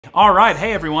All right,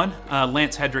 hey everyone,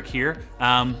 Lance Hedrick here.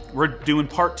 We're doing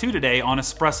part 2 today on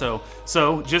espresso.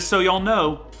 So just so y'all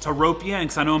know, to rope you in,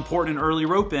 because I know important an early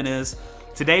rope in is,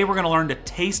 today we're gonna learn to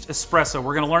taste espresso.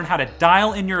 We're gonna learn how to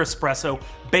dial in your espresso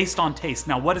based on taste.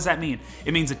 Now, what does that mean?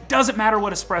 It means it doesn't matter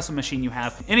what espresso machine you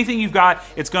have. Anything you've got,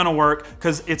 it's gonna work,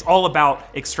 because it's all about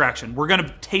extraction. We're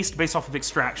gonna taste based off of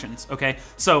extractions, okay?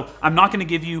 So I'm not gonna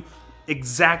give you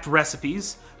exact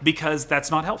recipes, because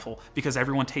that's not helpful, because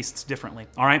everyone tastes differently,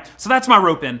 all right? So that's my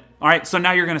rope in, all right? So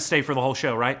now you're gonna stay for the whole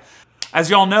show, right?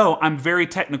 As y'all know, I'm very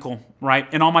technical, right?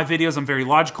 In all my videos, I'm very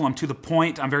logical, I'm to the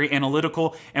point, I'm very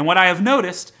analytical, and what I have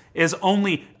noticed is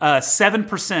only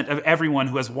 7% of everyone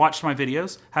who has watched my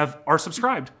videos are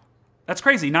subscribed. That's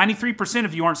crazy. 93%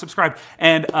 of you aren't subscribed.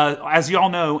 And as y'all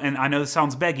know, and I know this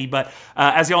sounds beggy, but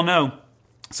as y'all know,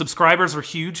 subscribers are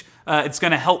huge. It's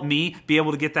gonna help me be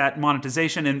able to get that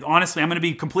monetization. And honestly, I'm gonna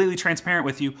be completely transparent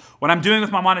with you. What I'm doing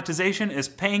with my monetization is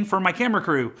paying for my camera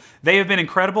crew. They have been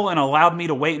incredible and allowed me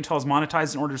to wait until I was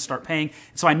monetized in order to start paying.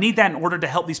 So I need that in order to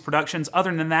help these productions.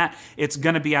 Other than that, it's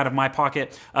gonna be out of my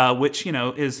pocket, which, you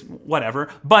know, is whatever.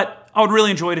 But I would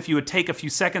really enjoy it if you would take a few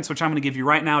seconds, which I'm gonna give you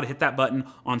right now, to hit that button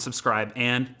on subscribe.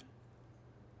 And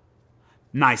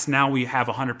nice, now we have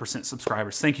 100%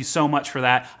 subscribers. Thank you so much for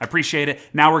that. I appreciate it.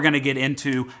 Now we're gonna get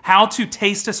into how to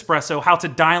taste espresso, how to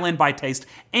dial in by taste,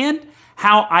 and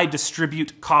how I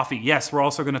distribute coffee. Yes, we're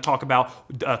also gonna talk about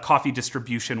coffee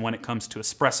distribution when it comes to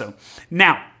espresso.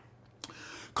 Now,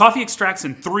 coffee extracts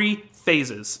in 3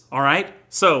 phases, all right?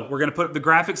 So we're gonna put up the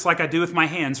graphics like I do with my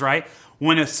hands, right?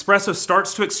 When espresso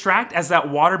starts to extract, as that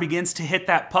water begins to hit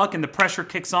that puck and the pressure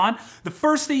kicks on, the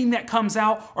first thing that comes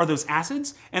out are those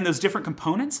acids and those different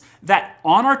components that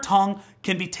on our tongue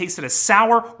can be tasted as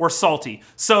sour or salty.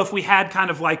 So if we had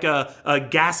kind of like a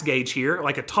gas gauge here,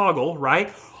 like a toggle,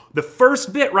 right? The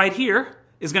first bit right here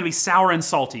is gonna be sour and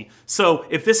salty. So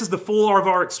if this is the full of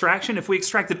our extraction, if we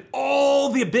extracted all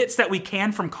the bits that we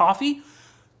can from coffee,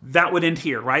 that would end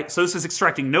here, right? So this is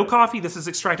extracting no coffee, this is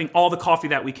extracting all the coffee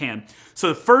that we can. So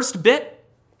the first bit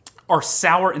are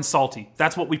sour and salty.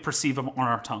 That's what we perceive on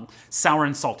our tongue. Sour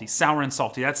and salty,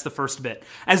 that's the first bit.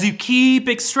 As you keep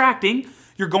extracting,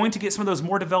 you're going to get some of those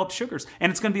more developed sugars,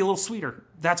 and it's gonna be a little sweeter.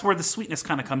 That's where the sweetness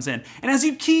kind of comes in. And as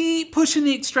you keep pushing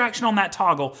the extraction on that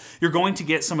toggle, you're going to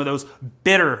get some of those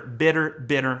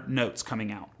bitter notes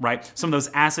coming out, right? Some of those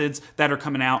acids that are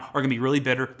coming out are gonna be really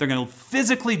bitter. They're gonna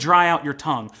physically dry out your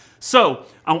tongue. So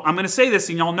I'm gonna say this,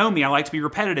 and y'all know me, I like to be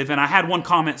repetitive, and I had one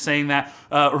comment saying that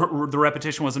the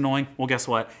repetition was annoying. Well, guess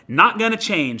what? Not gonna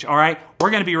change, all right?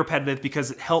 We're gonna be repetitive because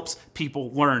it helps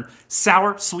people learn.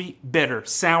 Sour, sweet, bitter.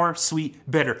 Sour, sweet,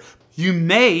 bitter. You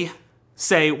may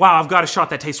say, wow, I've got a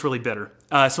shot that tastes really bitter,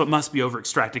 so it must be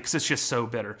over-extracted because it's just so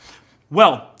bitter.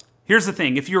 Well, here's the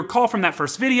thing. If you recall from that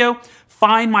first video,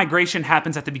 fine migration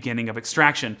happens at the beginning of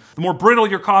extraction. The more brittle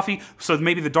your coffee, so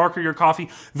maybe the darker your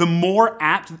coffee, the more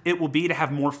apt it will be to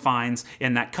have more fines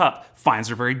in that cup.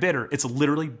 Fines are very bitter. It's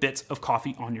literally bits of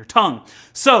coffee on your tongue.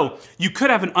 So you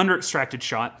could have an under-extracted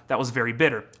shot that was very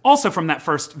bitter. Also from that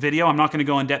first video, I'm not gonna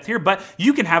go in depth here, but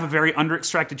you can have a very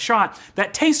under-extracted shot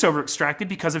that tastes over-extracted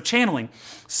because of channeling.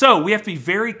 So we have to be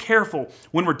very careful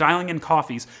when we're dialing in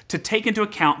coffees to take into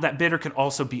account that bitter could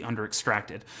also be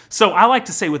under-extracted. So I like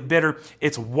to say with bitter,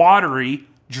 it's watery,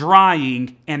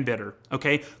 drying, and bitter,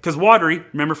 okay? Because watery,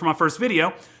 remember from my first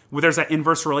video, well, there's that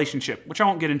inverse relationship, which I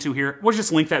won't get into here. We'll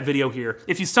just link that video here.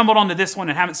 If you stumbled onto this one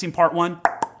and haven't seen part 1,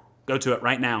 go to it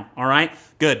right now, all right?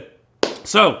 Good.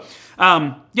 So,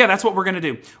 yeah, that's what we're gonna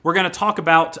do. We're gonna talk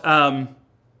about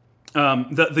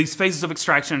these phases of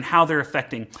extraction and how they're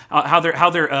affecting,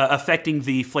 affecting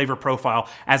the flavor profile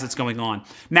as it's going on.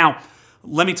 Now,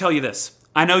 let me tell you this.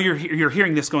 I know you're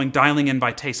hearing this going, dialing in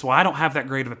by taste. Well, I don't have that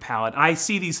great of a palate. I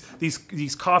see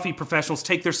these coffee professionals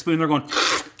take their spoon, they're going,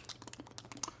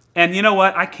 and you know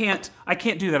what? I can't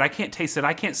do that. I can't taste it.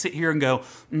 I can't sit here and go,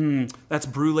 that's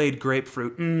bruleed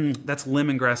grapefruit. That's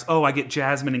lemongrass. Oh, I get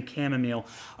jasmine and chamomile.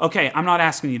 Okay, I'm not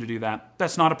asking you to do that.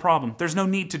 That's not a problem. There's no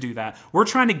need to do that. We're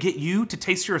trying to get you to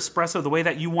taste your espresso the way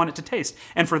that you want it to taste.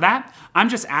 And for that, I'm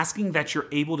just asking that you're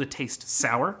able to taste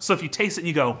sour. So if you taste it and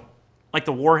you go, like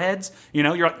the warheads, you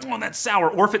know, you're like, oh, that's sour.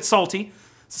 Or if it's salty,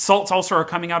 salts also are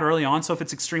coming out early on. So if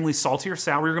it's extremely salty or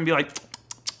sour, you're gonna be like,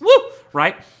 woo,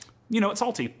 right? You know, it's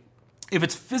salty. If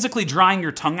it's physically drying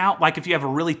your tongue out, like if you have a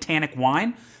really tannic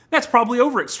wine, that's probably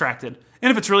over-extracted. And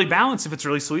if it's really balanced, if it's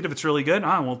really sweet, if it's really good,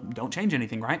 well, don't change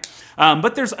anything, right?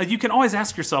 But you can always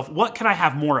ask yourself, what could I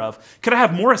have more of? Could I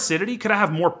have more acidity? Could I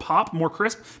have more pop, more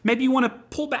crisp? Maybe you want to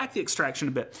pull back the extraction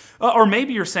a bit. Or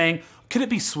maybe you're saying, could it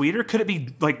be sweeter? Could it be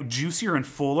like juicier and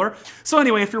fuller? So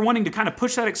anyway, if you're wanting to kind of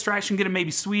push that extraction, get it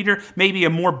maybe sweeter, maybe a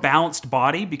more balanced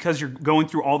body because you're going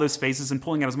through all those phases and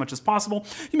pulling out as much as possible,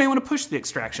 you may want to push the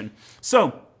extraction.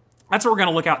 So that's what we're going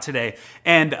to look at today.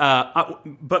 And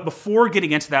but before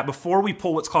getting into that, before we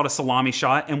pull what's called a salami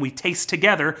shot and we taste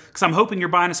together, because I'm hoping you're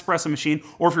buying an espresso machine,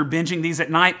 or if you're binging these at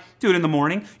night, do it in the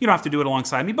morning. You don't have to do it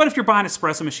alongside me, but if you're buying an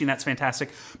espresso machine, that's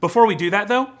fantastic. Before we do that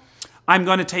though, I'm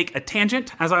going to take a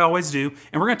tangent, as I always do,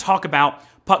 and we're going to talk about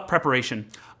puck preparation.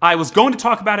 I was going to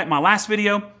talk about it in my last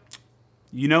video.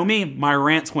 You know me, my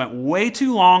rants went way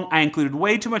too long. I included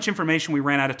way too much information. We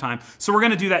ran out of time. So we're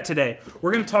going to do that today.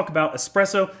 We're going to talk about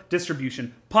espresso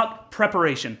distribution, puck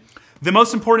preparation. The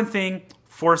most important thing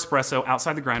for espresso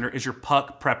outside the grinder is your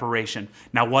puck preparation.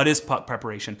 Now, what is puck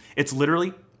preparation? It's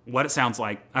literally what it sounds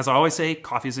like. As I always say,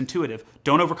 coffee is intuitive.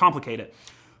 Don't overcomplicate it.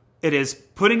 It is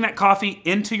putting that coffee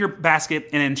into your basket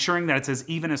and ensuring that it's as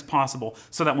even as possible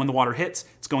so that when the water hits,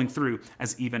 it's going through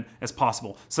as even as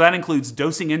possible. So that includes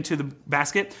dosing into the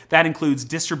basket, that includes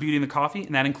distributing the coffee,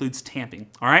 and that includes tamping,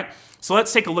 all right? So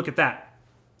let's take a look at that.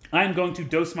 I'm going to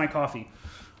dose my coffee,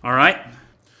 all right?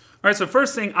 All right, so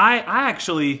first thing, I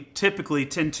actually typically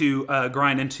tend to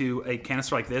grind into a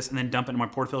canister like this and then dump it in my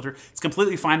portafilter. It's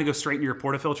completely fine to go straight into your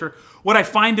portafilter. What I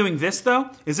find doing this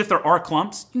though, is if there are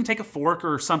clumps, you can take a fork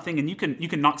or something and you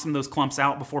can knock some of those clumps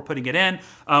out before putting it in.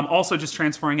 Also just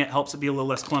transferring it helps it be a little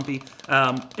less clumpy.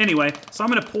 Anyway, so I'm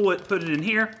gonna put it in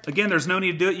here. Again, there's no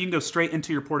need to do it. You can go straight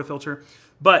into your portafilter,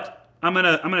 but I'm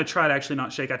gonna try to actually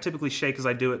not shake. I typically shake as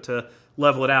I do it to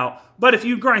level it out. But if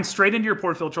you grind straight into your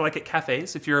portafilter, like at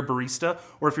cafes, if you're a barista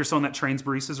or if you're someone that trains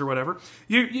baristas or whatever,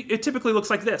 it typically looks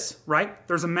like this, right?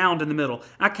 There's a mound in the middle.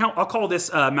 I'll call this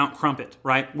Mount Crumpet,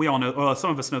 right? We all know, some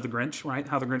of us know the Grinch, right?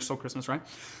 How the Grinch stole Christmas, right?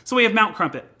 So we have Mount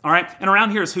Crumpet, all right? And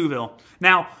around here is Whoville.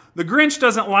 Now, the Grinch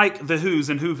doesn't like the Who's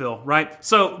in Whoville, right?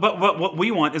 So, but what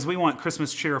we want is we want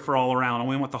Christmas cheer for all around, and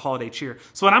we want the holiday cheer.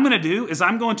 So what I'm gonna do is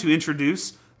I'm going to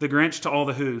introduce the Grinch to all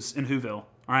the Who's in Whoville, all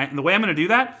right? And the way I'm gonna do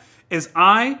that is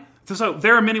so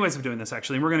there are many ways of doing this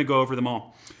actually, and we're gonna go over them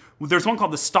all. There's one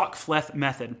called the Stockfleth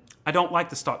method. I don't like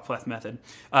the Stockfleth method.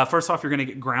 First off, you're gonna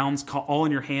get grounds all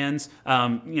in your hands.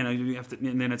 You know, you have to,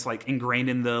 and then it's like ingrained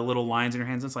in the little lines in your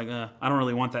hands. It's like, I don't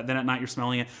really want that. Then at night you're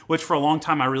smelling it, which for a long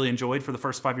time I really enjoyed for the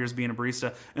first 5 years of being a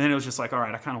barista. And then it was just like, all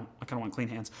right, I kind of want clean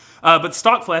hands. But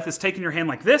Stockfleth is taking your hand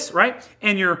like this, right?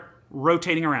 And you're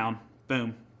rotating around,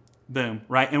 boom. Boom,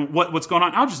 right? And what's going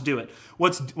on? I'll just do it.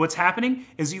 What's happening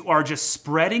is you are just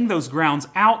spreading those grounds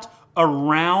out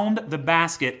around the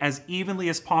basket as evenly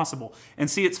as possible. And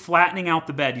see, it's flattening out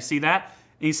the bed. You see that?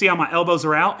 And you see how my elbows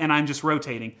are out and I'm just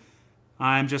rotating.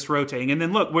 I'm just rotating. And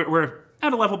then look, we're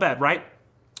at a level bed, right?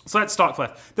 So that's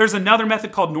Stockfleth. There's another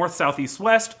method called north, south, east,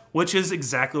 west, which is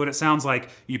exactly what it sounds like.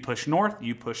 You push north,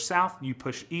 you push south, you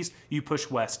push east, you push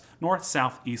west. North,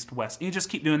 south, east, west. And you just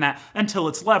keep doing that until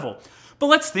it's level. But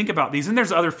let's think about these, and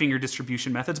there's other finger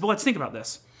distribution methods, but let's think about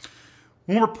this.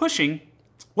 When we're pushing,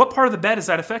 what part of the bed is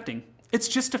that affecting? It's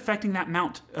just affecting that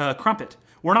Mount Crumpet.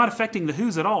 We're not affecting the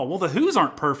Who's at all. Well, the Who's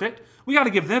aren't perfect. We got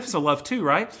to give them some love too,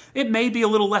 right? It may be a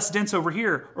little less dense over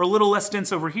here or a little less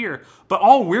dense over here, but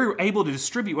all we're able to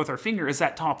distribute with our finger is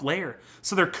that top layer.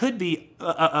 So there could be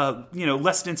you know,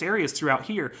 less dense areas throughout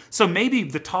here. So maybe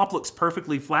the top looks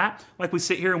perfectly flat, like we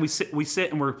sit here and we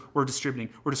sit and we're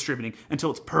distributing until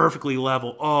it's perfectly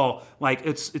level. Oh, like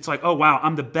it's like, oh wow,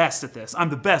 I'm the best at this. I'm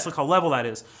the best. Look how level that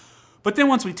is. But then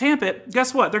once we tamp it,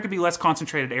 guess what? There could be less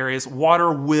concentrated areas.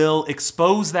 Water will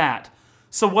expose that.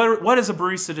 So what is a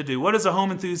barista to do? What is a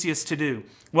home enthusiast to do?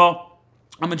 Well,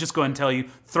 I'm gonna just go ahead and tell you,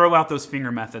 throw out those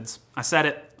finger methods. I said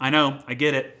it, I know, I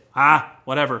get it.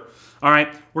 Whatever. All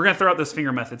right, we're gonna throw out those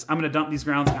finger methods. I'm gonna dump these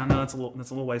grounds. I know that's a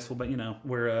little wasteful, but you know,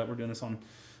 we're doing this on,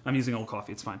 I'm using old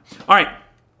coffee, it's fine. All right,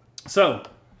 so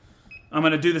I'm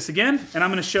going to do this again, and I'm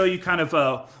going to show you kind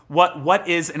of what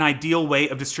is an ideal way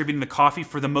of distributing the coffee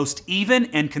for the most even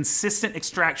and consistent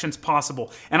extractions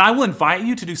possible. And I will invite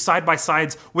you to do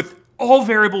side-by-sides with all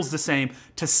variables the same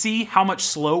to see how much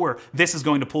slower this is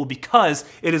going to pull because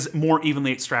it is more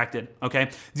evenly extracted, okay?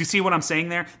 Do you see what I'm saying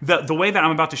there? The way that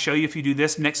I'm about to show you, if you do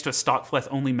this next to a Stockfleth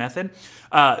only method,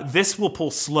 this will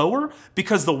pull slower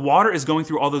because the water is going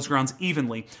through all those grounds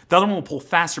evenly. The other one will pull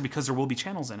faster because there will be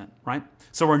channels in it, right?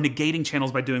 So we're negating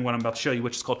channels by doing what I'm about to show you,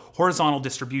 which is called horizontal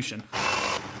distribution.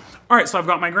 All right, so I've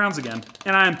got my grounds again,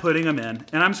 and I'm putting them in.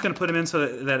 And I'm just gonna put them in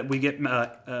so that we get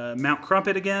Mount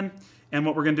Crumpet again. And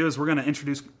what we're gonna do is we're gonna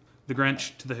introduce the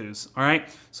Grinch to the Who's, all right?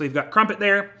 So you've got crumpet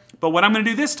there, but what I'm gonna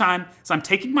do this time is I'm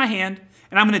taking my hand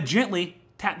and I'm gonna gently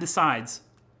tap the sides.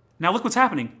 Now look what's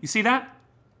happening. You see that?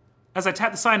 As I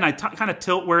tap the side and I kind of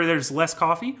tilt where there's less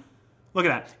coffee, look at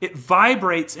that. It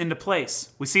vibrates into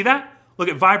place. We see that? Look,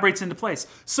 it vibrates into place.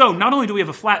 So not only do we have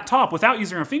a flat top without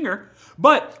using our finger,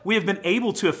 but we have been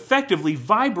able to effectively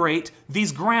vibrate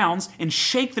these grounds and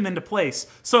shake them into place.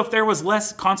 So if there was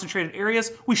less concentrated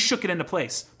areas, we shook it into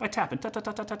place by tapping, ta ta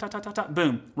ta ta ta ta ta ta ta,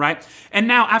 boom, right? And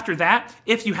now after that,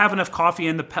 if you have enough coffee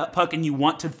in the puck and you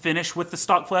want to finish with the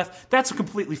stock fleff, that's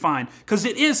completely fine. Because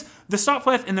it is, the stock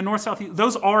fleff in the north-south,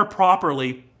 those are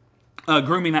properly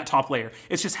grooming that top layer.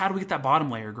 It's just how do we get that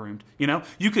bottom layer groomed? You know,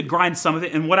 you could grind some of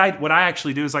it, and what I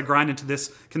actually do is I grind into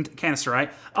this canister,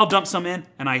 right? I'll dump some in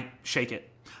and I shake it.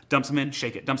 Dump some in,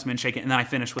 shake it, dump some in, shake it, and then I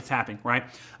finish with tapping, right?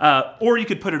 Or you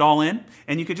could put it all in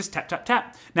and you could just tap, tap,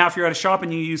 tap. Now, if you're at a shop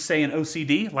and you use, say, an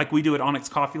OCD, like we do at Onyx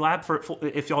Coffee Lab,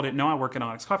 if y'all didn't know, I work at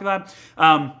Onyx Coffee Lab.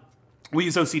 We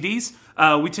use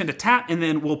OCDs. We tend to tap, and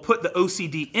then we'll put the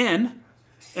OCD in,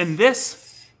 and this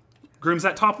grooms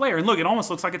that top layer. And look, it almost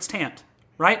looks like it's tamped,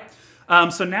 right?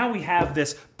 So now we have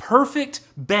this perfect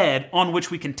bed on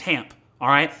which we can tamp, all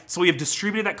right? So we have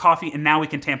distributed that coffee, and now we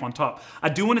can tamp on top. I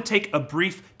do want to take a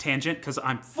brief tangent, because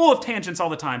I'm full of tangents all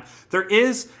the time. There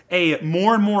is a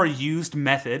more and more used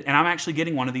method, and I'm actually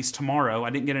getting one of these tomorrow.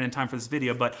 I didn't get it in time for this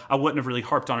video, but I wouldn't have really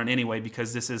harped on it anyway,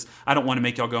 because this is, I don't want to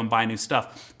make y'all go and buy new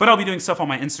stuff. But I'll be doing stuff on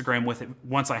my Instagram with it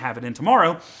once I have it in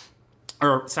tomorrow.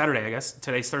 Or Saturday, I guess.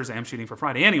 Today's Thursday. I'm shooting for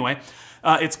Friday. Anyway,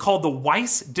 it's called the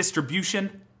Weiss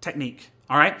distribution technique.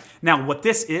 All right. Now, what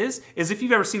this is if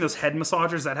you've ever seen those head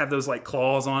massagers that have those like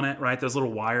claws on it, right? Those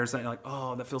little wires that you're like,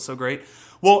 oh, that feels so great.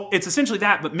 Well, it's essentially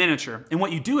that, but miniature. And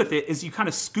what you do with it is you kind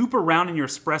of scoop around in your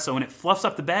espresso, and it fluffs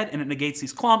up the bed, and it negates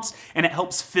these clumps, and it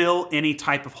helps fill any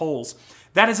type of holes.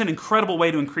 That is an incredible way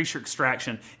to increase your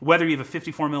extraction. Whether you have a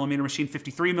 54 millimeter machine,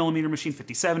 53 millimeter machine,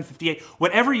 57, 58,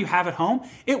 whatever you have at home,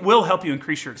 it will help you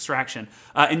increase your extraction.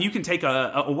 And you can take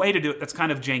a way to do it that's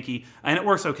kind of janky, and it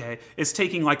works okay. It's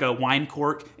taking like a wine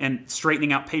cork and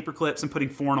straightening out paper clips and putting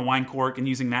 4 in a wine cork and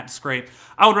using that to scrape.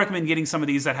 I would recommend getting some of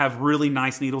these that have really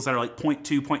nice needles that are like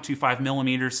 0.2, 0.25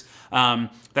 millimeters.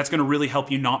 That's gonna really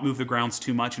help you not move the grounds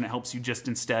too much, and it helps you just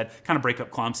instead kind of break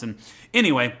up clumps. And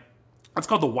anyway, that's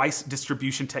called the Weiss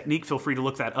distribution technique. Feel free to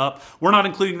look that up. We're not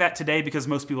including that today because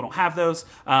most people don't have those,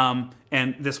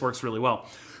 and this works really well.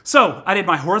 So I did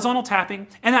my horizontal tapping,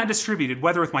 and I distributed,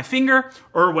 whether with my finger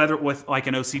or whether with like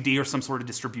an OCD or some sort of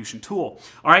distribution tool.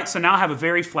 All right, so now I have a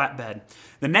very flat bed.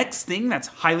 The next thing that's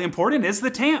highly important is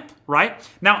the tamp, right?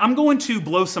 Now I'm going to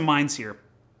blow some minds here,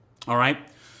 all right?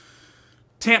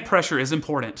 Tamp pressure is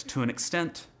important to an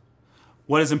extent.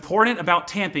 What is important about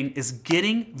tamping is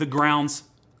getting the grounds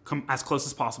as close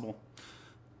as possible.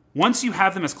 Once you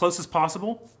have them as close as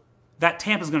possible, that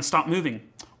tamp is going to stop moving.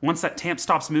 Once that tamp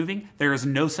stops moving, there is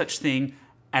no such thing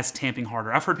as tamping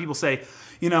harder. I've heard people say,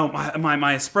 you know,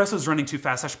 my espresso is running too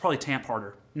fast. I should probably tamp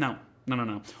harder. No.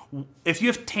 If you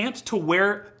have tamped to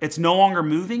where it's no longer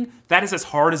moving, that is as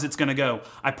hard as it's going to go.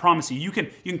 I promise you. You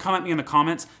can come at me in the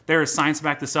comments. There is science to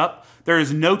back this up. There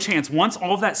is no chance. Once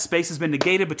all of that space has been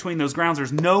negated between those grounds,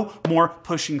 there's no more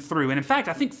pushing through. And in fact,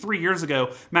 I think 3 years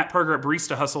ago, Matt Perger at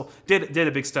Barista Hustle did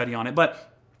a big study on it.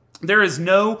 But there is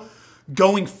no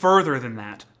going further than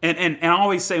that. And I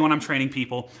always say when I'm training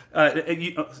people,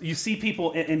 you see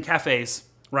people in cafes,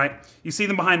 right? You see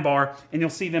them behind bar, and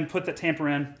you'll see them put the tamper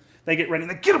in. They get ready, and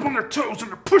they get up on their toes,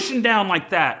 and they're pushing down like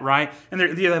that, right? And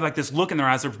they have like this look in their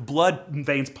eyes, there's blood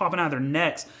veins popping out of their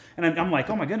necks. And I'm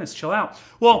like, oh my goodness, chill out.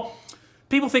 Well,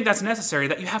 people think that's necessary,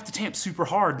 that you have to tamp super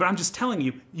hard, but I'm just telling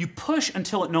you, you push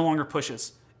until it no longer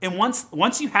pushes. And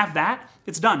once you have that,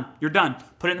 it's done. You're done.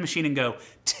 Put it in the machine and go.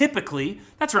 Typically,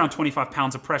 that's around 25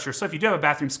 pounds of pressure. So if you do have a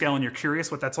bathroom scale and you're curious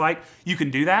what that's like, you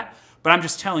can do that. But I'm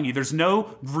just telling you, there's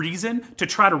no reason to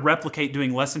try to replicate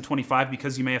doing less than 25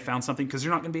 because you may have found something, because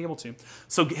you're not going to be able to.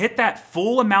 So hit that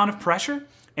full amount of pressure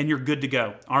and you're good to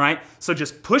go, all right? So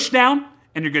just push down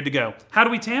and you're good to go. How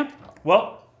do we tamp?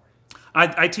 Well,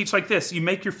 I teach like this. You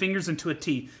make your fingers into a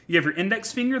T. You have your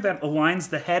index finger that aligns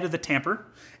the head of the tamper,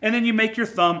 and then you make your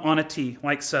thumb on a T,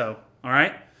 like so, all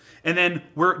right? And then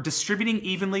we're distributing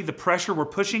evenly the pressure we're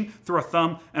pushing through our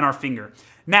thumb and our finger.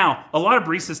 Now, a lot of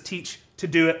baristas teach to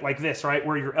do it like this, right?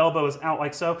 Where your elbow is out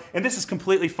like so. And this is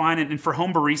completely fine. And for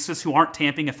home baristas who aren't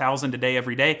tamping 1,000 a day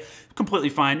every day, completely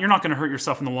fine. You're not going to hurt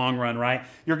yourself in the long run, right?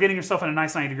 You're getting yourself in a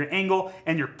nice 90-degree angle,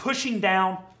 and you're pushing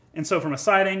down. And so from a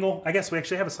side angle, I guess we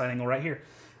actually have a side angle right here.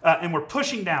 And we're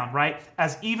pushing down, right?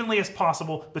 As evenly as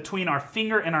possible between our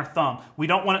finger and our thumb. We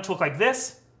don't want it to look like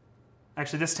this.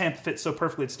 Actually, this tamp fits so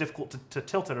perfectly it's difficult to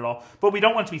tilt it at all. But we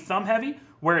don't want it to be thumb heavy,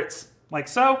 where it's like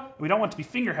so. We don't want it to be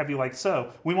finger heavy like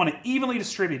so. We want it evenly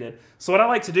distributed. So what I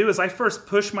like to do is I first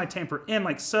push my tamper in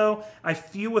like so. I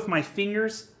feel with my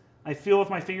fingers. Make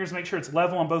sure it's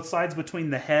level on both sides between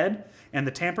the head and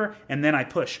the tamper, and then I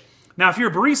push. Now, if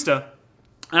you're a barista,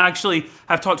 I actually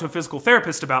have talked to a physical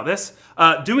therapist about this,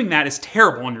 doing that is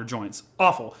terrible on your joints.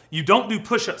 Awful. You don't do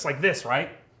push-ups like this, right?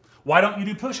 Why don't you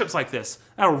do push-ups like this?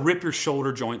 That'll rip your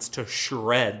shoulder joints to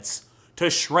shreds. To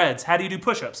shreds. How do you do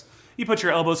push-ups? You put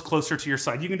your elbows closer to your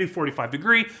side. You can do 45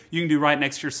 degree. You can do right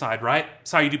next to your side, right?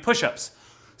 That's how you do push-ups.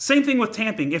 Same thing with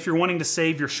tamping if you're wanting to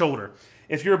save your shoulder.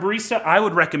 If you're a barista, I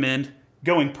would recommend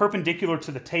going perpendicular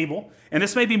to the table. And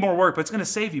this may be more work, but it's going to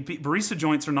save you. Barista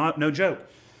joints are no joke.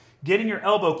 Getting your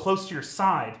elbow close to your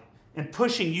side and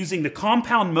pushing using the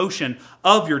compound motion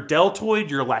of your deltoid,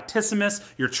 your latissimus,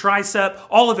 your tricep,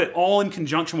 all of it all in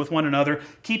conjunction with one another,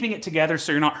 keeping it together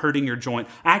so you're not hurting your joint.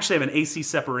 I actually have an AC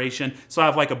separation, so I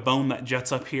have like a bone that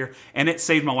juts up here, and it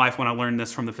saved my life when I learned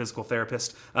this from the physical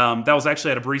therapist. That was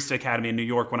actually at a barista academy in New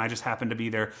York when I just happened to be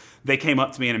there. They came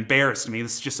up to me and embarrassed me.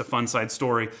 This is just a fun side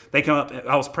story. They come up,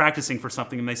 I was practicing for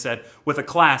something, and they said, with a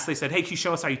class, they said, hey, can you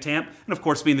show us how you tamp? And of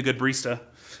course, being the good barista,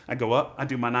 I go up, I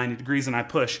do my 90 degrees, and I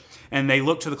push. And they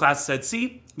looked to the class and said,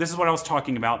 see, this is what I was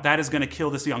talking about. That is going to kill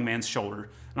this young man's shoulder.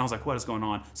 And I was like, what is going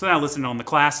on? So then I listened on the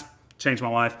class, changed my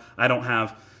life. I don't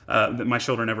have, my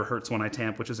shoulder never hurts when I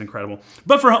tamp, which is incredible.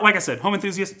 But for, like I said, home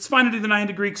enthusiasts, it's fine to do the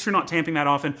 90 degrees because you're not tamping that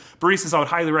often. Baristas, I would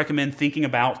highly recommend thinking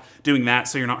about doing that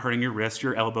so you're not hurting your wrist,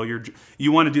 your elbow.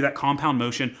 You want to do that compound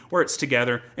motion where it's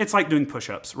together. It's like doing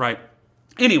push-ups, right?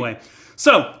 Anyway,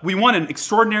 so we want an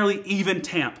extraordinarily even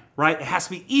tamp, right? It has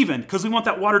to be even because we want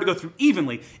that water to go through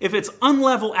evenly. If it's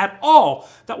unlevel at all,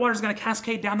 that water is going to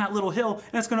cascade down that little hill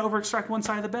and it's going to over-extract one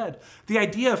side of the bed. The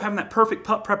idea of having that perfect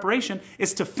pup preparation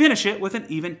is to finish it with an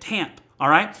even tamp, all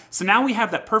right? So now we have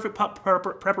that perfect pup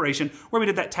preparation where we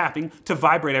did that tapping to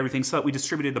vibrate everything so that we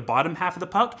distributed the bottom half of the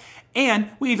puck, and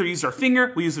we either used our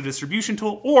finger, we used a distribution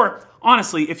tool, or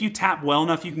honestly, if you tap well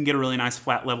enough, you can get a really nice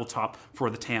flat level top for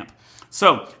the tamp.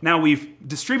 So now we've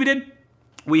distributed,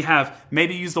 we have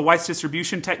maybe used the White's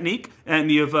distribution technique,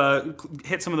 and you've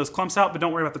hit some of those clumps out, but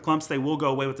don't worry about the clumps, they will go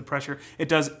away with the pressure. It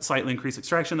does slightly increase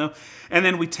extraction though. And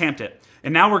then we tamped it,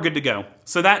 and now we're good to go.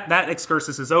 So that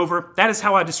excursus is over. That is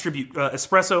how I distribute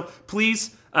espresso.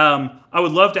 Please, I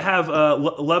would love to have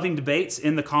loving debates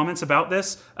in the comments about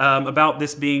this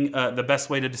being the best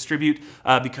way to distribute,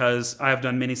 because I have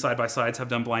done many side-by-sides, have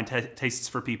done blind tastes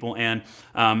for people, and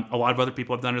a lot of other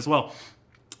people have done it as well.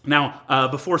 Now,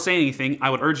 before saying anything, I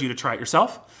would urge you to try it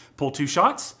yourself. Pull 2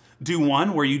 shots, do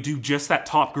one where you do just that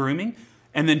top grooming,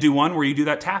 and then do one where you do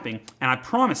that tapping. And I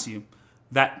promise you,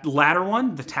 that latter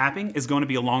one, the tapping, is going to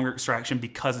be a longer extraction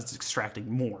because it's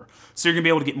extracting more. So you're going to be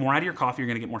able to get more out of your coffee, you're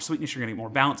going to get more sweetness, you're going to get more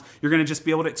balance, you're going to just be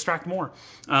able to extract more.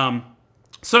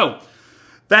 So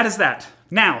that is that.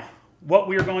 Now, what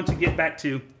we are going to get back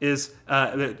to is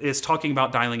talking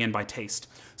about dialing in by taste.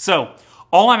 So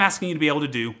all I'm asking you to be able to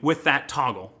do with that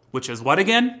toggle, which is what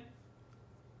again?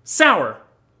 Sour,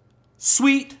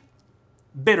 sweet,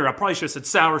 bitter. I probably should have said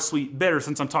sour, sweet, bitter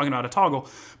since I'm talking about a toggle,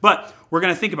 but we're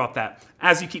going to think about that.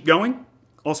 As you keep going,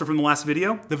 also from the last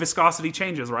video, the viscosity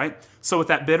changes, right? So with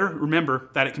that bitter, remember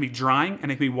that it can be drying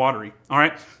and it can be watery, all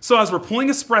right? So as we're pulling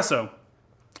espresso,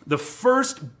 the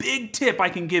first big tip I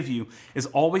can give you is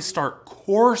always start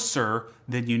coarser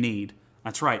than you need.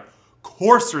 That's right,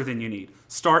 coarser than you need.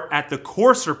 Start at the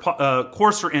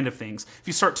coarser end of things. If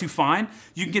you start too fine,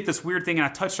 you can get this weird thing, and I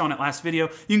touched on it last video,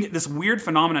 you can get this weird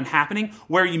phenomenon happening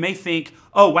where you may think,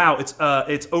 oh wow,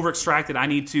 it's over-extracted, I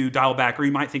need to dial back, or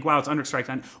you might think, wow, it's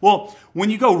under-extracted. Well, when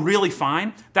you go really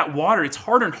fine, that water, it's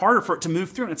harder and harder for it to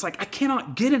move through, and it's like, I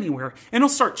cannot get anywhere. And it'll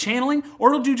start channeling, or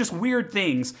it'll do just weird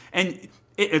things, and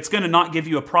it's going to not give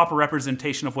you a proper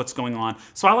representation of what's going on.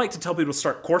 So I like to tell people to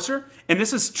start coarser, and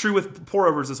this is true with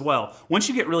pour-overs as well. Once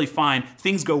you get really fine,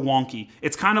 things go wonky.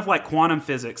 It's kind of like quantum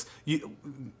physics. You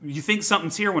think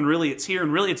something's here when really it's here,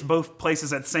 and really it's both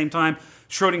places at the same time.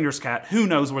 Schrodinger's cat, who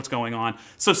knows what's going on.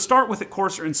 So start with it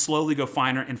coarser and slowly go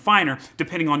finer and finer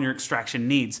depending on your extraction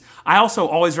needs. I also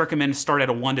always recommend to start at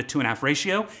a 1 to 2.5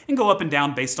 ratio and go up and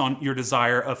down based on your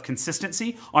desire of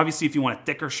consistency. Obviously, if you want a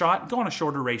thicker shot, go on a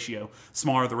shorter ratio.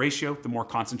 Smaller the ratio, the more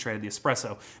concentrated the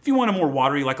espresso. If you want a more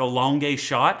watery, like a longue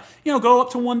shot, go up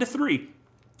to 1 to 3.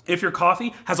 If your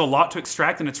coffee has a lot to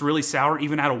extract and it's really sour,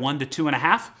 even at a 1 to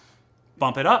 2.5,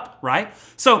 bump it up, right?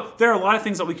 So there are a lot of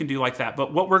things that we can do like that,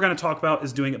 but what we're gonna talk about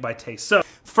is doing it by taste. So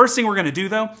first thing we're gonna do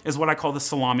though is what I call the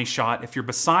salami shot. If you're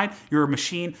beside your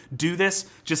machine, do this.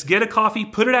 Just get a coffee,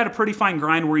 put it at a pretty fine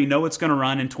grind where you know it's gonna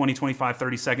run in 20, 25,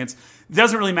 30 seconds. It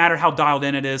doesn't really matter how dialed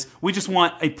in it is. We just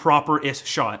want a proper-ish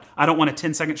shot. I don't want a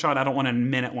 10-second shot. I don't want a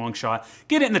minute-long shot.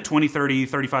 Get it in the 20, 30,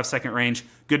 35-second range.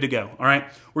 Good to go, all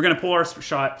right? We're gonna pull our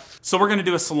shot. So we're gonna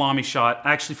do a salami shot.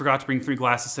 I actually forgot to bring 3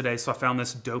 glasses today, so I found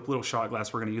this dope little shot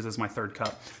glass we're gonna use as my 3rd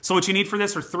cup. So what you need for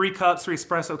this are 3 cups, 3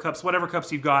 espresso cups, whatever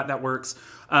cups you've got, that works.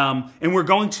 And we're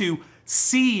going to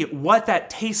see what that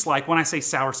tastes like when I say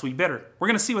sour, sweet, bitter. We're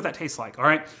gonna see what that tastes like, all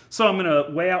right? So I'm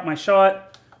gonna weigh out my shot.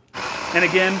 And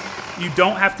again, you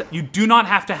do not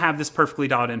have to have this perfectly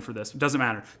dialed in for this. It doesn't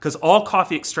matter, because all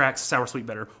coffee extracts sour, sweet,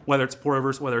 bitter. Whether it's pour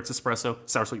overs, whether it's espresso,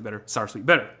 sour, sweet, bitter, sour, sweet,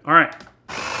 bitter. All right.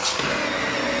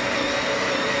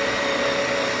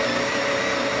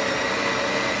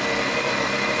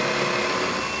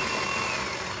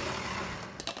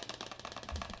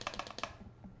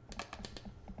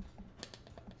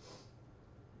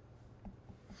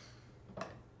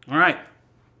 All right.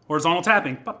 Horizontal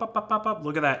tapping, pop, pop, pop, pop, pop.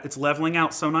 Look at that, it's leveling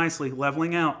out so nicely,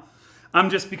 leveling out.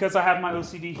 Because I have my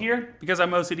OCD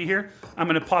here, I'm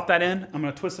gonna pop that in, I'm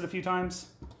gonna twist it a few times.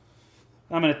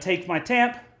 I'm gonna take my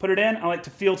tamp, put it in. I like to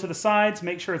feel to the sides,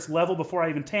 make sure it's level before I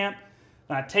even tamp.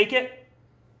 Then I take it,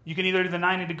 you can either do the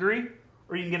 90 degree,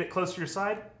 or you can get it close to your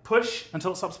side, push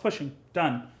until it stops pushing,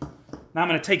 done. Now I'm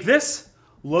gonna take this,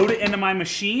 load it into my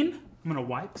machine. I'm gonna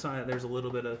wipe, so there's a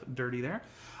little bit of dirty there.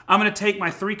 I'm gonna take my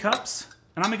 3 cups,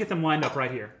 and I'm gonna get them lined up right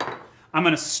here. I'm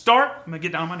gonna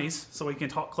get down on my knees so we can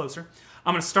talk closer.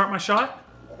 I'm gonna start my shot.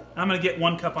 I'm gonna get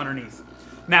 1 cup underneath.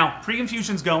 Now,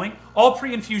 pre-infusion's going. All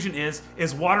pre-infusion is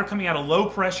water coming out of low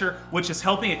pressure, which is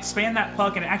helping expand that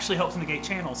puck, and it actually helps negate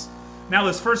channels. Now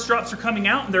those first drops are coming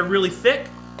out, and they're really thick,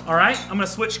 all right? I'm gonna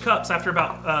switch cups after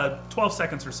about 12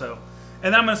 seconds or so.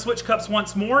 And then I'm gonna switch cups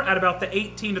once more at about the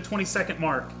 18 to 20 second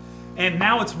mark. And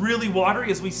now it's really watery,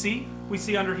 as we see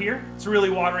under here. It's really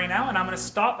watery now, and I'm gonna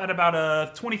stop at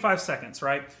about 25 seconds,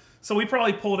 right? So we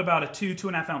probably pulled about a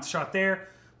 2.5 ounce shot there.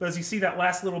 But as you see that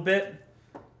last little bit,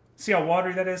 see how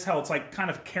watery that is? How it's like kind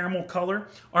of caramel color.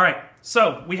 All right,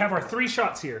 so we have our 3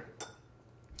 shots here.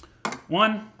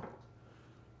 1,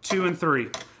 2, and 3.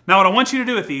 Now what I want you to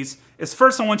do with these is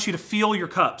first I want you to feel your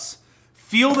cups.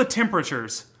 Feel the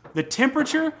temperatures. The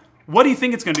temperature, what do you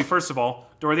think it's gonna do first of all?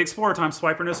 Door of the Explorer time,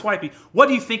 swipe or no swipey. What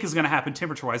do you think is gonna happen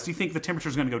temperature-wise? Do you think the temperature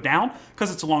is gonna go down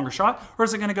because it's a longer shot, or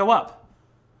is it gonna go up?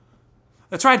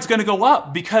 That's right, it's gonna go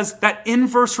up because that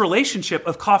inverse relationship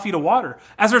of coffee to water.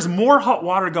 As there's more hot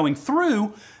water going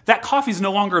through, that coffee is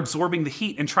no longer absorbing the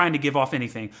heat and trying to give off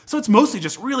anything. So it's mostly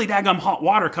just really daggum hot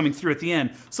water coming through at the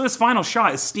end. So this final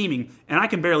shot is steaming, and I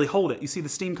can barely hold it. You see the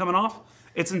steam coming off?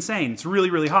 It's insane, it's really,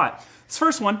 really hot. This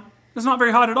first one is not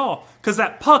very hot at all because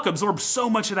that puck absorbs so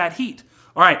much of that heat.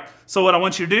 All right, so what I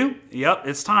want you to do, yep,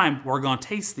 it's time. We're gonna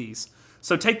taste these.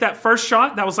 So take that first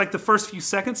shot, that was like the first few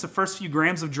seconds, the first few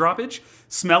grams of droppage.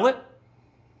 Smell it.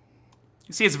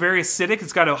 You see it's very acidic.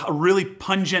 It's got a really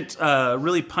pungent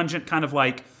kind of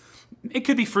like, it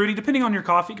could be fruity, depending on your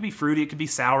coffee. It could be fruity, it could be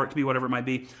sour, it could be whatever it might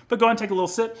be. But go ahead and take a little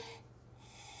sip.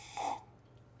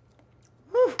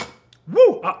 Woo!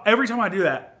 Woo! Every time I do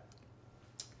that,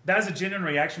 that is a genuine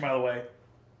reaction, by the way.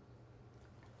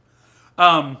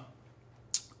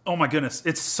 Oh my goodness,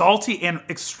 it's salty and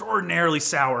extraordinarily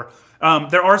sour.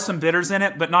 There are some bitters in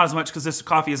it, but not as much because this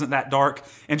coffee isn't that dark.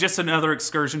 And just another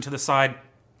excursion to the side,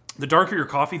 the darker your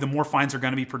coffee, the more fines are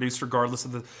going to be produced regardless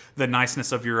of the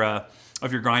niceness of your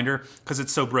grinder because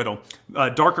it's so brittle.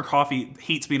 Darker coffee,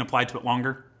 heat's being applied to it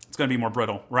longer, it's going to be more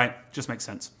brittle, right? Just makes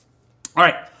sense. All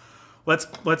right,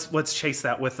 let's chase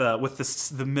that with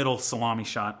the middle salami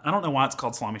shot. I don't know why it's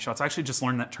called salami shots. I actually just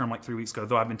learned that term like 3 weeks ago,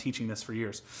 though I've been teaching this for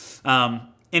years.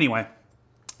 Anyway,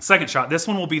 second shot. This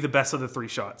one will be the best of the 3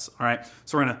 shots. All right,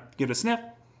 so we're gonna give it a sniff.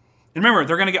 And remember,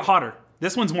 they're gonna get hotter.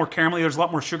 This one's more caramelly. There's a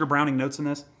lot more sugar browning notes in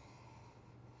this.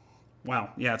 Wow,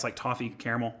 yeah, it's like toffee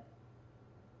caramel.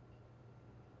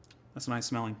 That's nice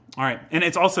smelling. All right, and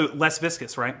it's also less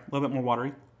viscous, right? A little bit more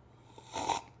watery.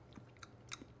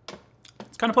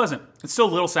 It's kind of pleasant. It's still a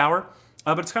little sour,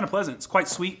 but it's kind of pleasant. It's quite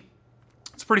sweet.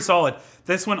 It's pretty solid.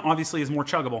 This one obviously is more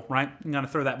chuggable, right? You gotta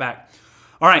throw that back.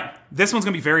 All right, this one's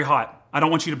gonna be very hot. I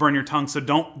don't want you to burn your tongue, so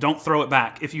don't throw it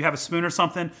back. If you have a spoon or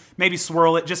something, maybe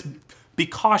swirl it. Just be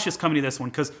cautious coming to this one,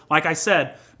 because like I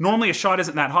said, normally a shot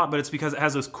isn't that hot, but it's because it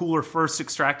has those cooler first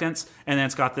extractants, and then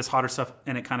it's got this hotter stuff,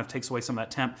 and it kind of takes away some of that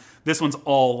temp. This one's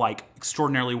all like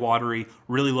extraordinarily watery,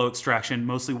 really low extraction,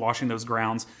 mostly washing those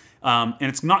grounds, and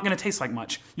it's not gonna taste like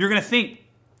much. You're gonna think,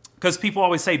 Because people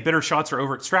always say bitter shots are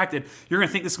over extracted. You're going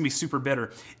to think this is going to be super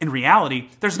bitter. In reality,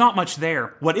 there's not much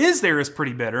there. What is there is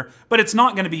pretty bitter, but it's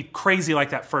not going to be crazy like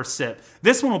that first sip.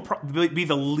 This one will probably be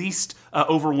the least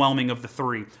overwhelming of the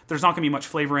three. There's not going to be much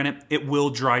flavor in it. It will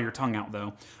dry your tongue out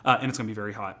though, and it's going to be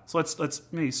very hot. So let's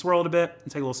maybe swirl it a bit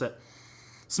and take a little sip.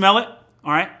 Smell it,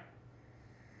 all right?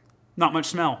 Not much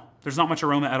smell. There's not much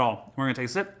aroma at all. We're going to take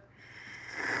a sip.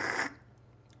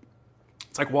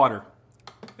 It's like water.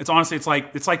 It's honestly, it's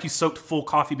like you soaked full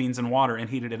coffee beans in water and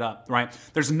heated it up, right?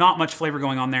 There's not much flavor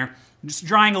going on there. Just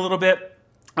drying a little bit.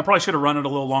 I probably should have run it a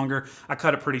little longer. I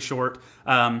cut it pretty short.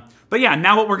 But yeah,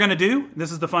 now what we're gonna do,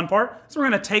 this is the fun part, is we're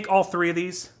gonna take all three of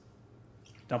these,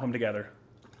 dump them together.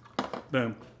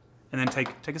 Boom. And then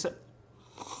take a sip.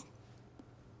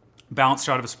 Balanced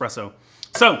shot of espresso.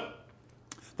 So,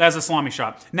 that's a salami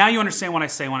shot. Now you understand what I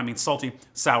say when I mean salty,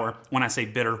 sour, when I say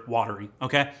bitter, watery,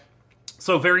 okay?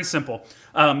 So very simple.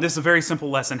 This is a very simple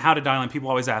lesson, how to dial in. People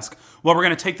always ask, well, we're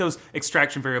gonna take those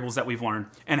extraction variables that we've learned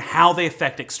and how they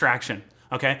affect extraction,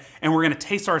 okay? And we're gonna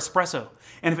taste our espresso.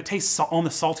 And if it tastes on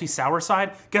the salty sour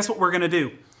side, guess what we're gonna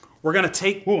do? We're gonna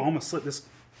take, oh, I almost slipped this.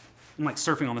 I'm like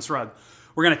surfing on this rug.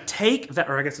 We're gonna take that,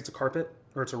 or I guess it's a carpet,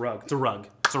 or it's a rug. It's a rug,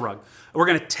 it's a rug. We're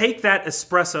gonna take that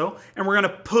espresso and we're gonna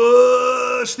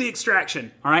push the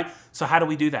extraction, all right? So how do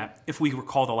we do that? If we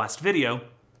recall the last video,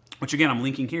 which again, I'm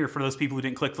linking here for those people who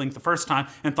didn't click link the first time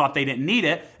and thought they didn't need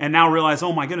it, and now realize,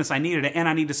 oh my goodness, I needed it, and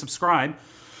I need to subscribe.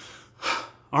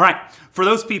 All right, for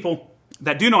those people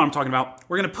that do know what I'm talking about,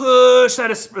 we're gonna push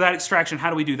that extraction. How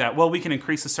do we do that? Well, we can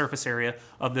increase the surface area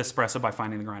of the espresso by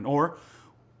finding the grind, or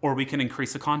we can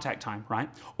increase the contact time, right?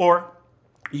 Or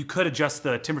you could adjust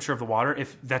the temperature of the water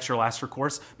if that's your last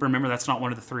recourse, but remember, that's not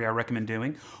one of the three I recommend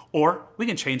doing. Or we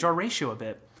can change our ratio a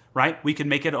bit, right? We can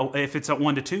make it, if it's at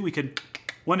 1 to 2, we could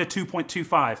 1 to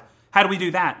 2.25. How do we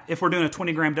do that? If we're doing a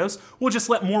 20-gram dose, we'll just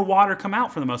let more water come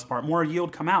out for the most part, more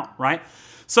yield come out, right?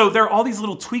 So there are all these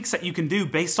little tweaks that you can do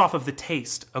based off of the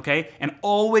taste, okay? And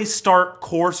always start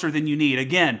coarser than you need.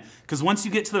 Again, because once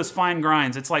you get to those fine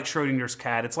grinds, it's like Schrodinger's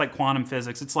cat, it's like quantum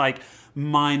physics, it's like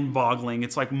mind-boggling,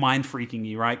 it's like mind-freaking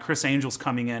you, right? Chris Angel's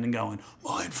coming in and going,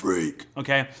 mind freak,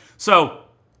 okay? So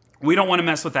we don't want to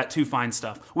mess with that too fine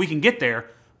stuff. We can get there,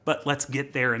 but let's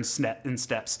get there in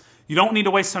steps. You don't need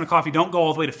to waste a ton of coffee. Don't go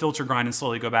all the way to filter grind and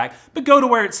slowly go back, but go to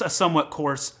where it's a somewhat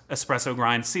coarse espresso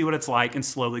grind, see what it's like, and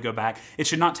slowly go back. It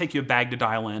should not take you a bag to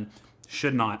dial in.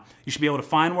 Should not. You should be able to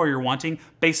find where you're wanting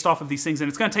based off of these things, and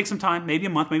it's going to take some time, maybe a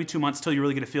month, maybe 2 months, till you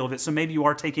really get a feel of it. So maybe you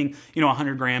are taking,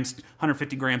 100 grams,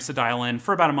 150 grams to dial in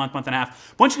for about a month, month and a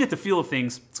half. Once you get the feel of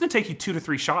things, it's going to take you 2 to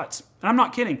 3 shots. And I'm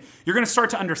not kidding. You're going to start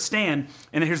to understand,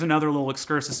 and here's another little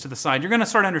excursus to the side. You're going to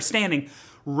start understanding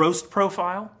roast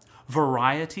profile,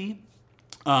 variety,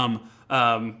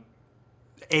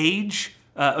 age.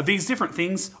 These different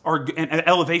things and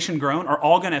elevation grown are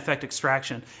all going to affect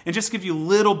extraction. And just give you a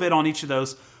little bit on each of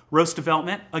those. Roast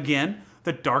development, again,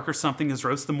 the darker something is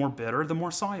roasted, the more bitter, the more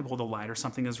soluble. The lighter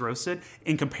something is roasted,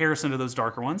 in comparison to those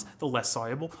darker ones, the less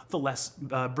soluble, the less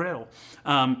brittle.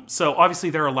 So obviously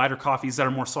there are lighter coffees that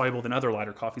are more soluble than other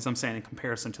lighter coffees. I'm saying in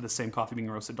comparison to the same coffee being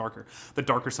roasted darker. The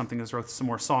darker something is roasted, the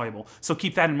more soluble. So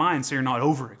keep that in mind so you're not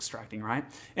over-extracting, right?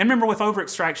 And remember, with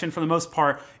over-extraction, for the most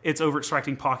part, it's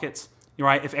over-extracting pockets,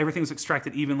 right? If everything's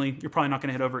extracted evenly, you're probably not going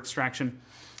to hit over-extraction.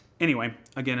 Anyway,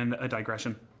 again, in a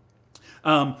digression.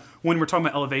 When we're talking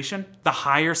about elevation, the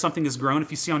higher something is grown,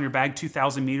 if you see on your bag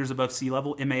 2,000 meters above sea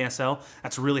level, MASL,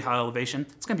 that's really high elevation.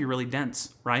 It's going to be really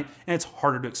dense, right? And it's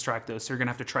harder to extract those, so you're going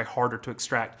to have to try harder to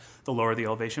extract. The lower the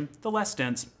elevation, the less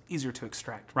dense, easier to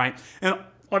extract, right? And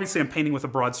obviously I'm painting with a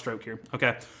broad stroke here,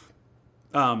 okay?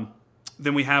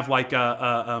 Then we have like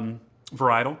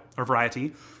varietal or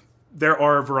variety. There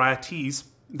are varieties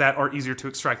that are easier to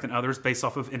extract than others based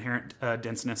off of inherent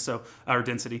denseness, or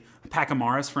density.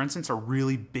 Pacamaras, for instance, are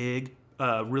really big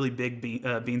beans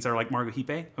that are like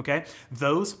margohipe, okay?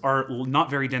 Those are not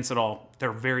very dense at all.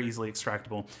 They're very easily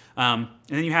extractable. And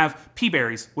then you have pea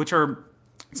berries, which are,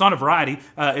 it's not a variety,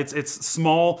 it's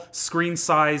small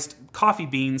screen-sized coffee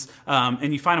beans,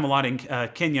 and you find them a lot in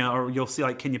Kenya, or you'll see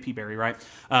like Kenya pea berry, right?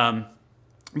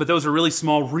 But those are really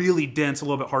small, really dense, a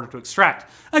little bit harder to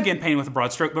extract. Again, painting with a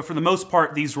broad stroke, but for the most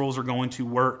part, these rules are going to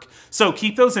work. So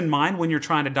keep those in mind when you're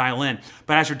trying to dial in.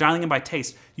 But as you're dialing in by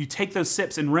taste, you take those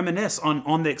sips and reminisce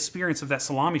on the experience of that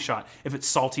salami shot. If it's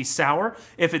salty, sour,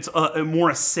 if it's more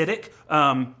acidic,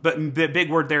 but the big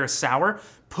word there is sour,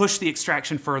 push the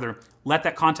extraction further. Let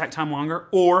that contact time longer,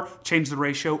 or change the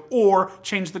ratio, or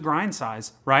change the grind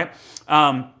size, right?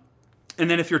 And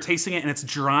then if you're tasting it and it's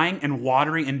drying and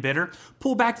watery and bitter,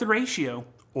 pull back the ratio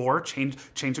or change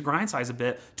the grind size a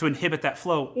bit to inhibit that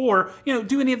flow, or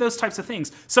do any of those types of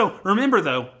things. So remember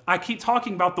though, I keep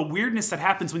talking about the weirdness that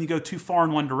happens when you go too far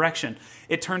in one direction.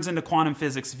 It turns into quantum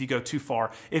physics if you go too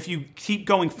far. If you keep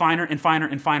going finer and finer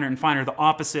and finer and finer, the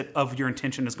opposite of your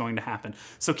intention is going to happen.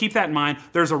 So keep that in mind.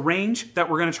 There's a range that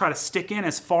we're going to try to stick in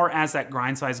as far as that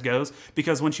grind size goes,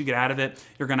 because once you get out of it,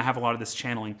 you're going to have a lot of this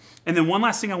channeling. And then one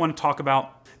last thing I want to talk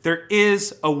about. There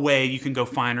is a way you can go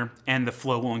finer and the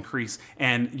flow will increase,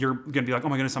 and you're gonna be like, oh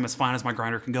my goodness, I'm as fine as my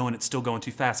grinder can go and it's still going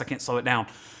too fast, I can't slow it down.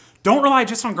 Don't rely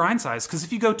just on grind size, because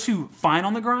if you go too fine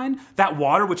on the grind, that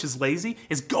water, which is lazy,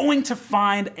 is going to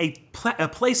find a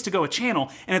place to go, a channel,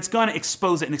 and it's gonna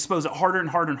expose it and expose it harder and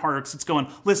harder and harder, because it's going,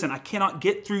 listen, I cannot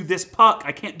get through this puck,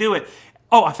 I can't do it.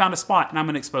 Oh, I found a spot and I'm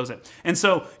gonna expose it. And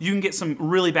so you can get some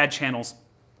really bad channels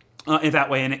in that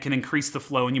way, and it can increase the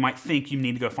flow, and you might think you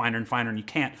need to go finer and finer, and you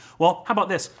can't. Well, how about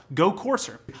this? Go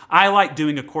coarser. I like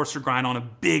doing a coarser grind on a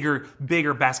bigger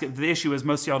basket. The issue is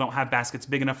most of y'all don't have baskets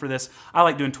big enough for this. I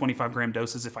like doing 25-gram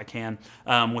doses if I can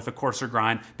with a coarser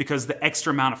grind, because the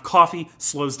extra amount of coffee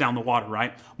slows down the water,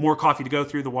 right? More coffee to go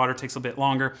through, the water takes a bit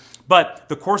longer. But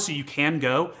the coarser you can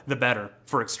go, the better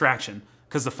for extraction,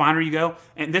 because the finer you go,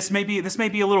 and this may be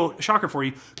a little shocker for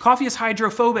you, coffee is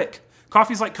hydrophobic.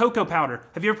 Coffee's like cocoa powder.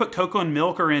 Have you ever put cocoa in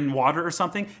milk or in water or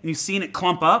something, and you've seen it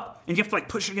clump up, and you have to like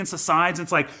push it against the sides, and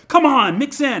it's like, come on,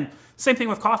 mix in. Same thing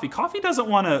with coffee. Coffee doesn't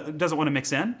want to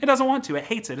mix in. It doesn't want to. It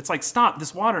hates it. It's like, stop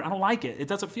this water. I don't like it. It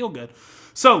doesn't feel good.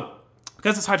 So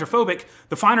because it's hydrophobic,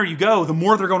 the finer you go, the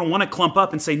more they're going to want to clump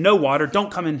up and say, no water,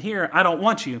 don't come in here, I don't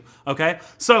want you, okay?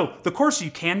 So the coarser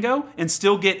you can go and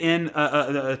still get in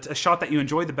a shot that you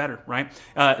enjoy, the better, right?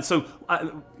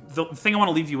 The thing I want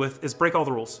to leave you with is break all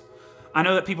the rules. I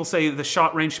know that people say the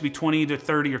shot range should be 20 to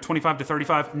 30 or 25 to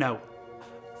 35. No.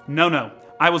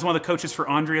 I was one of the coaches for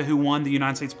Andrea, who won the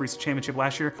United States Barista Championship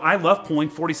last year. I love pulling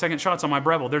 40-second shots on my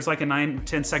Breville. There's like a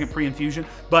 9-10 second pre-infusion,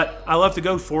 but I love to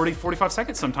go 40-45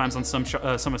 seconds sometimes on some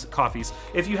of the coffees.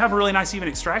 If you have a really nice even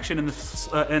extraction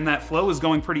and that flow is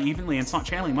going pretty evenly and it's not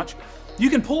channeling much, you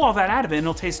can pull all that out of it and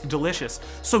it'll taste delicious.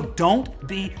 So don't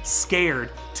be scared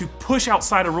to push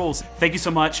outside of rules. Thank you so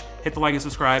much. Hit the like and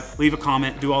subscribe, leave a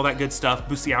comment, do all that good stuff,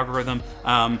 boost the algorithm.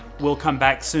 We'll come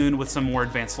back soon with some more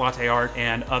advanced latte art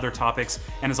and other topics.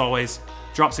 And as always,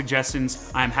 drop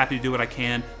suggestions. I'm happy to do what I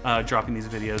can dropping these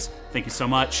videos. Thank you so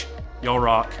much. Y'all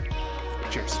rock.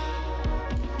 Cheers.